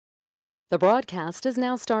The broadcast is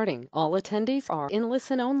now starting. All attendees are in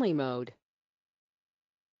listen-only mode.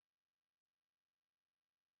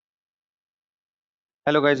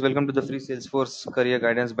 Hello guys, welcome to the free Salesforce career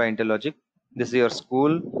guidance by Interlogic. This is your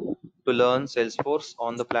school to learn Salesforce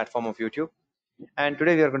on the platform of YouTube. And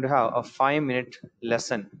today we are going to have a 5-minute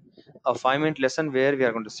lesson. A 5-minute lesson where we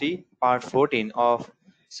are going to see part 14 of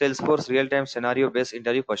Salesforce real-time scenario based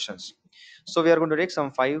interview questions. So we are going to take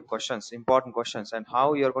some 5 questions, important questions, and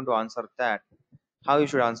how you are going to answer that, how you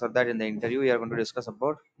should answer that in the interview. We are going to discuss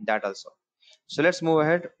about that also. So let's move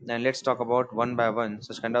ahead and let's talk about one by one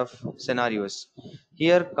such kind of scenarios.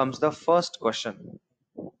 Here comes the first question.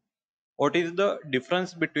 What is the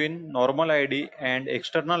difference between normal ID and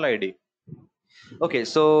external ID? Okay,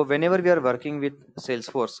 so whenever we are working with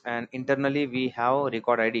Salesforce and internally we have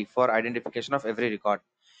record ID for identification of every record.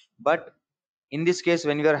 But in this case,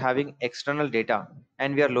 when we are having external data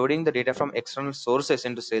and we are loading the data from external sources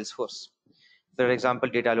into Salesforce, for example,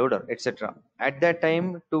 data loader, etc. At that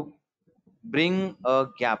time, to bring a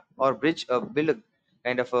gap or bridge a build a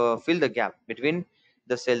kind of fill the gap between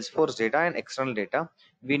the Salesforce data and external data,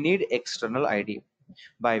 we need external ID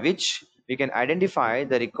by which we can identify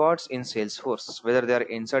the records in Salesforce, whether they are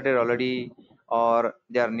inserted already or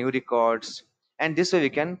they are new records. And this way we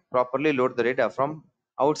can properly load the data from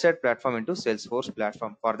outside platform into Salesforce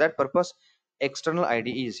platform. For that purpose, external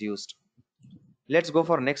ID is used. Let's go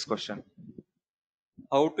for next question.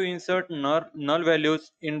 How to insert null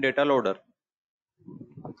values in data loader?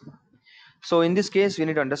 So in this case, we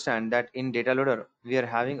need to understand that in data loader, we are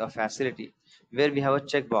having a facility where we have a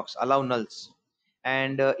checkbox, allow nulls.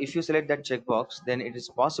 And if you select that checkbox, then it is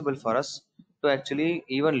possible for us to actually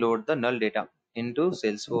even load the null data into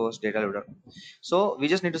Salesforce data loader. So we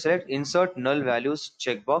just need to select insert null values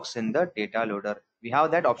checkbox in the data loader. We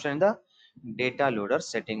have that option in the data loader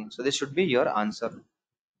setting. So this should be your answer.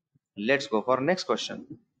 Let's go for next question.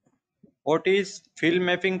 What is field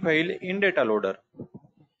mapping file in data loader?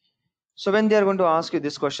 So when they are going to ask you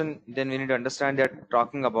this question, then we need to understand that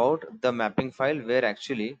talking about the mapping file where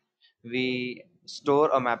actually we store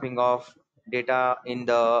a mapping of data in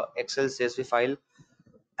the Excel CSV file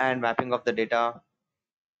and mapping of the data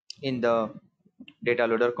in the data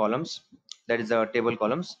loader columns, that is the table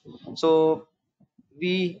columns. So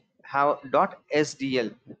we have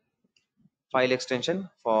 .sdl file extension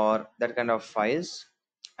for that kind of files,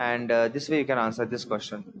 and this way you can answer this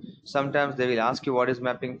question. Sometimes they will ask you what is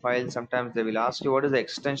mapping file, sometimes they will ask you what is the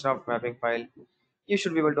extension of mapping file. You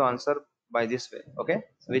should be able to answer by this way, okay,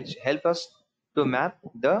 which help us to map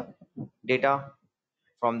the data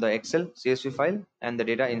from the Excel CSV file and the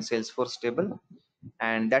data in Salesforce table.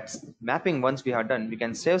 And that's mapping. Once we have done, we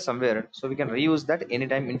can save somewhere so we can reuse that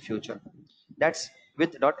anytime in future. That's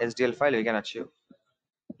with .sdl file we can achieve.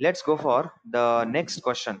 Let's go for the next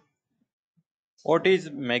question. What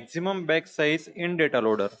is maximum batch size in data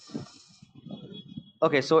loader?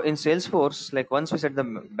 Okay, so in Salesforce, like once we set the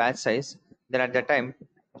batch size, then at that time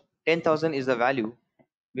 10,000 is the value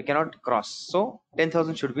we cannot cross. So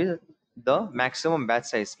 10,000 should be the maximum batch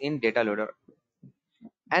size in data loader.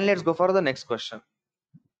 And let's go for the next question.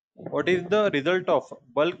 What is the result of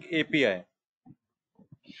bulk API?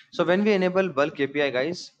 So when we enable bulk API,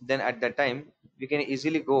 guys, then at that time we can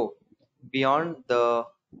easily go beyond the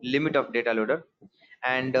limit of data loader,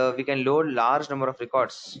 and we can load large number of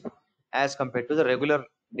records as compared to the regular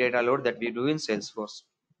data load that we do in Salesforce.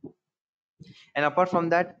 And apart from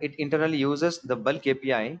that, it internally uses the bulk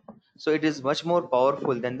API, so it is much more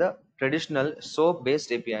powerful than the traditional SOAP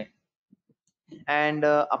based API. And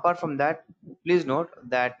apart from that, please note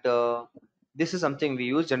that this is something we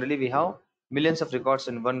use generally. We have millions of records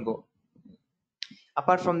in one go.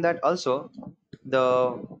 Apart from that also,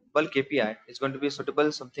 the bulk API is going to be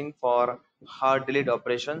suitable something for hard delete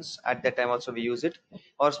operations. At that time also we use it,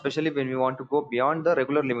 or especially when we want to go beyond the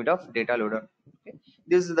regular limit of data loader. Okay,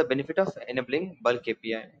 this is the benefit of enabling bulk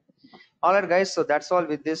API. All right guys, so that's all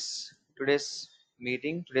with this today's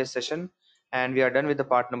meeting, today's session, and we are done with the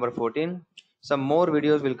part number 14. Some more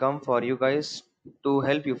videos will come for you guys to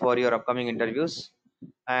help you for your upcoming interviews,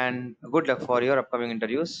 and good luck for your upcoming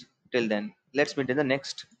interviews. Till then, let's meet in the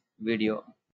next video.